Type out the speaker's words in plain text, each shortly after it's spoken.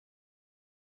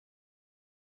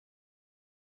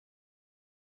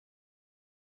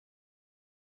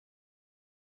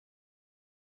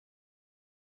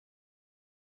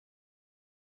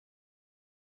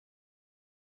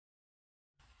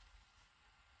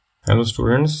Hello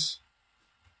students,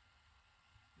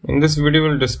 in this video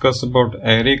we'll discuss about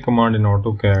array command in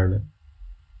AutoCAD.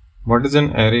 What is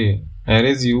an array? Array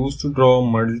is used to draw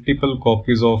multiple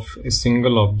copies of a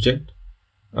single object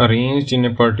arranged in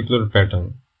a particular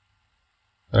pattern.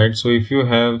 Right, so if you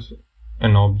have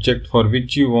an object for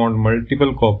which you want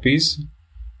multiple copies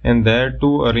and that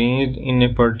too arranged in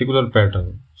a particular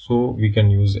pattern, so we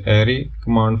can use array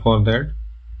command for that.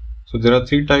 So there are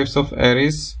three types of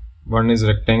arrays. One is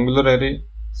rectangular array,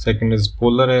 second is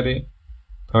polar array,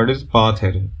 third is path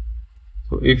array.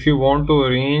 So if you want to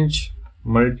arrange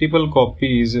multiple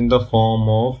copies in the form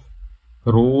of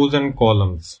rows and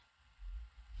columns,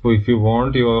 so if you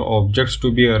want your objects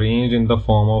to be arranged in the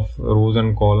form of rows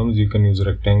and columns, you can use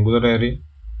rectangular array.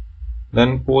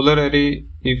 Then polar array,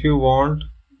 if you want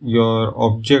your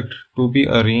object to be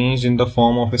arranged in the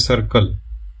form of a circle,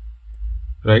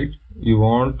 right? You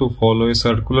want to follow a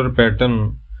circular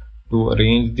pattern to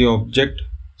arrange the object,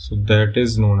 so that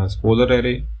is known as polar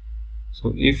array.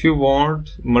 So if you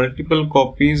want multiple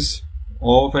copies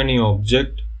of any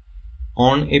object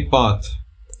on a path,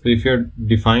 so if you have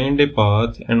defined a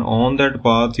path and on that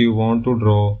path you want to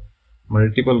draw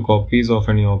multiple copies of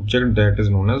any object, that is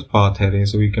known as path array.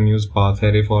 So we can use path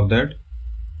array for that.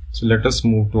 So let us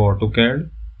move to AutoCAD.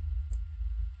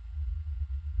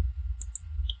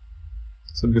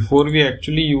 So before we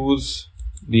actually use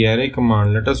the array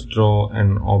command, let us draw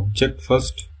an object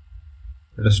first.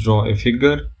 Let us draw a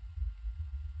figure.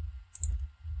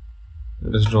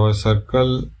 Let us draw a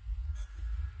circle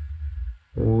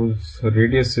whose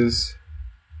radius is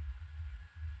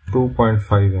 2.5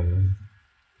 mm.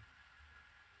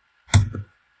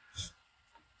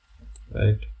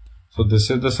 Right. So this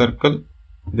is the circle.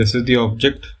 This is the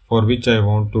object for which I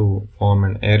want to form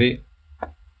an array.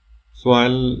 So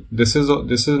this is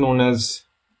known as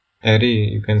array.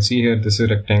 You can see here this is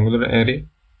rectangular array,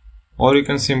 or you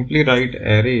can simply write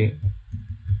array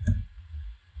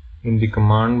in the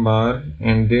command bar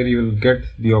and there you will get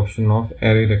the option of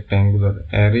array rectangular,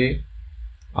 array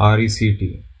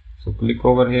RECT. So click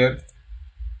over here,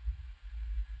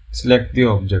 select the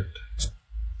object.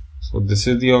 So this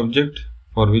is the object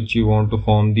for which you want to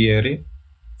form the array.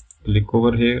 Click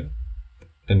over here,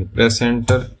 then press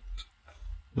enter.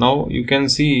 Now you can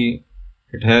see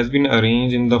it has been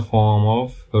arranged in the form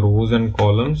of rows and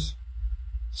columns.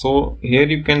 So here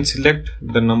you can select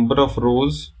the number of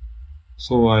rows.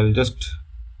 So I'll just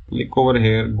click over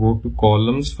here, go to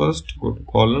columns first, go to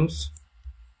columns,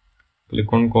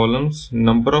 click on columns,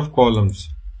 number of columns.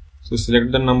 So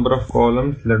select the number of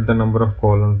columns, let the number of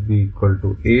columns be equal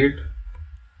to 8,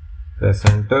 press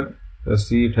enter. You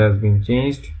see it has been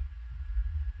changed.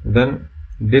 Then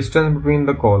distance between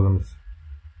the columns.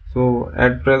 So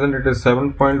at present it is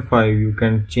 7.5, you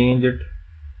can change it.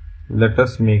 Let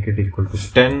us make it equal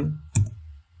to 10.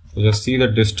 So just see the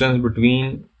distance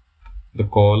between the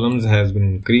columns has been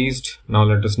increased. Now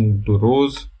let us move to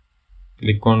rows.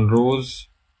 Click on rows.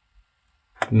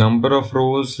 Number of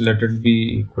rows, let it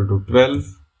be equal to 12.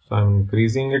 So I am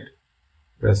increasing it.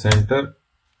 Press enter.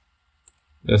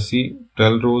 Just see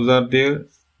 12 rows are there.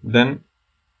 Then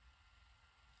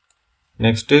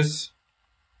next is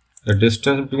the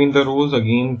distance between the rows.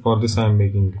 Again for this I am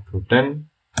making it to 10.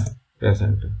 Press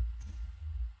enter.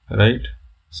 Right.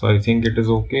 So I think it is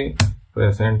okay.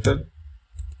 Press enter.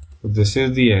 So this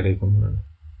is the array command.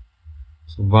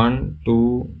 So 1,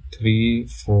 2, 3,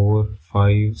 4,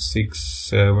 5, 6,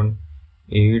 7,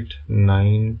 8,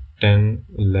 9, 10,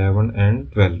 11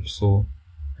 and 12. So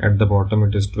at the bottom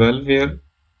it is 12 here.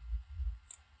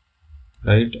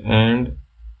 Right. And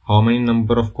how many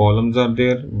number of columns are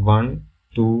there? 1,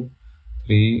 2,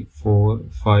 3, 4,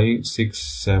 5, 6,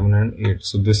 7 and 8.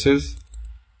 So this is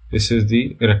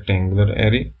the rectangular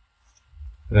array.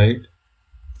 Right.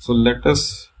 So let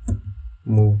us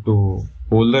move to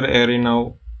polar array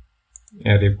now.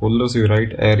 Array polar, so you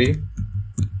write array,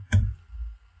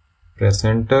 press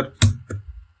enter,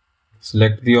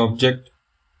 select the object.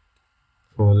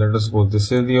 So let us suppose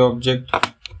this is the object,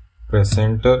 press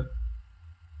enter.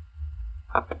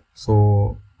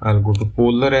 So I'll go to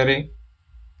polar array,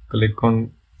 click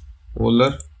on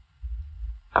polar,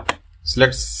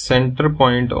 select center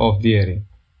point of the array.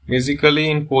 Basically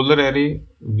in polar array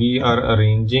we are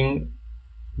arranging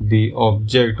the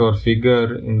object or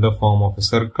figure in the form of a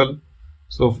circle.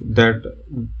 So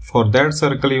for that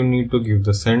circle you need to give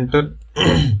the center.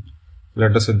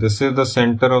 Let us say this is the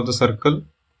center of the circle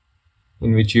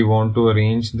in which you want to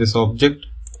arrange this object,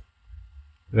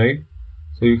 right?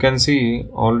 So you can see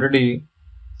already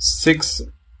 6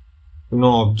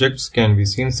 objects can be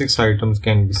seen, 6 items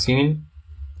can be seen.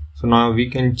 So now we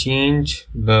can change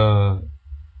the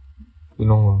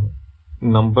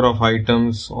number of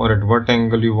items or at what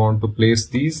angle you want to place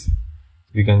these.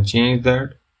 We can change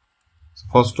that. So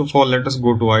first of all, let us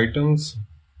go to items.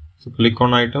 So click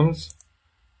on items.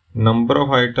 Number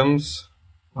of items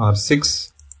are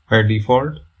 6 by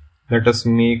default. Let us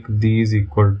make these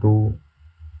equal to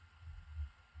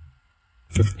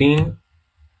 15.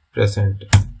 Press enter.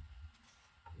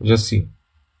 Just see,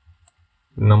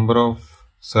 number of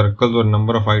circles or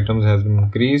number of items has been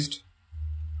increased.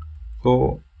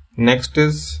 So next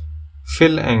is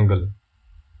fill angle.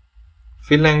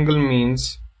 Fill angle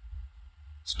means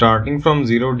starting from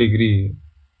 0 degree,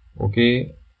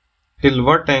 okay, till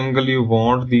what angle you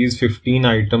want these 15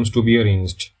 items to be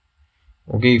arranged.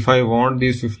 Okay, if I want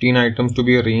these 15 items to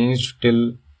be arranged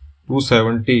till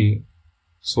 270,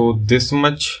 so this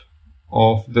much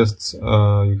of this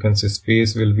you can say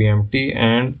space will be empty,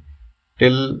 and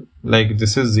till like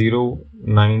this is 0,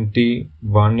 90,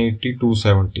 180,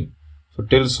 270. So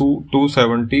till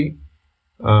 270,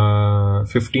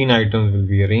 15 items will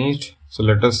be arranged. So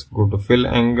let us go to fill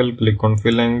angle, click on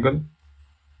fill angle.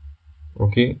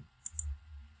 Okay,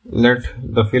 let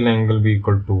the fill angle be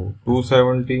equal to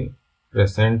 270.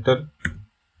 Press enter.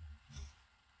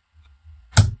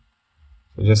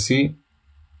 So just see,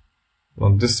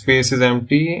 now this space is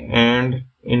empty, and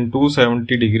in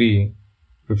 270 degree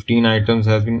 15 items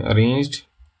has been arranged.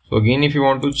 So again, if you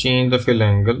want to change the fill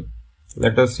angle,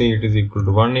 let us say it is equal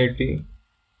to 180.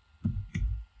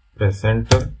 Press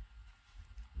enter.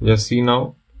 Just see,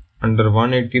 now under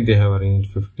 180 they have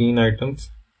arranged 15 items.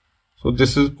 So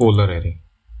this is polar array,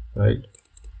 right?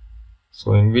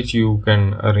 So in which you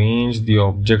can arrange the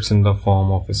objects in the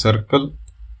form of a circle,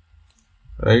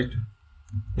 right?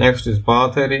 Next is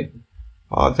path array.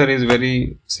 Path array is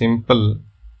very simple.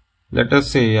 Let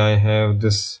us say I have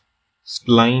this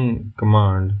spline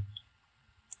command.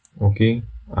 Okay,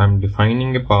 I am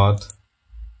defining a path.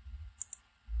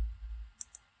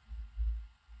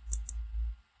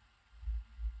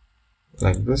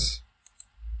 Like this.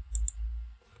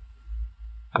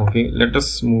 Okay, let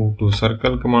us move to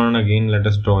circle command. Again, let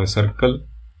us draw a circle.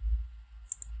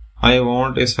 I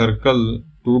want a circle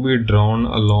to be drawn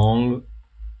along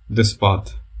this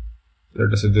path.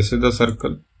 Let us say this is the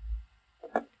circle.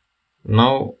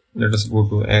 Now let us go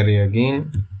to array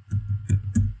again.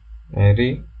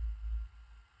 Array.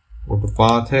 Go to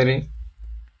path array.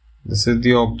 This is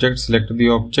the object. Select the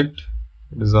object.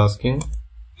 It is asking.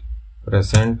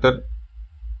 Press enter.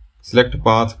 Select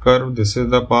path curve. This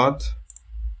is the path.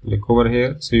 Click over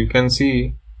here. So you can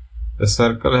see the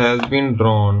circle has been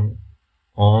drawn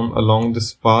along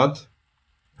this path,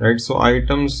 right? So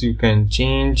items you can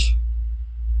change.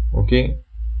 Okay,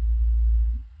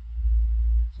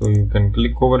 so you can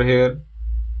click over here.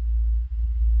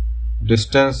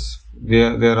 Distance, they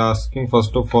are asking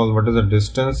first of all what is the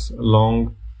distance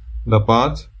along the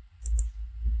path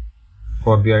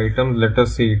for the item. Let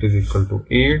us say it is equal to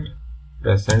 8.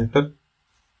 Press enter.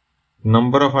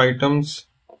 Number of items,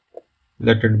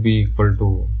 let it be equal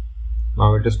to,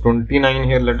 now it is 29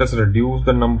 here. Let us reduce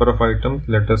the number of items.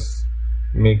 Let us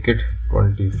make it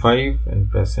 25 and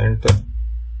press enter.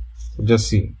 So just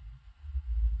see,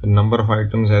 the number of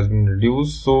items has been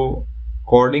reduced. So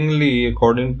accordingly,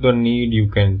 according to the need, you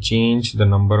can change the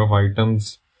number of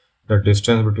items, the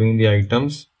distance between the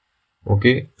items.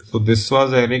 Okay, so this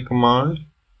was array command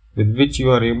with which you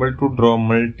are able to draw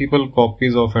multiple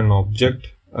copies of an object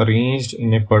arranged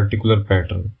in a particular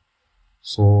pattern.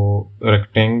 So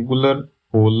rectangular,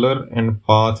 polar and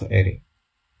path array.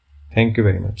 Thank you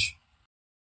very much.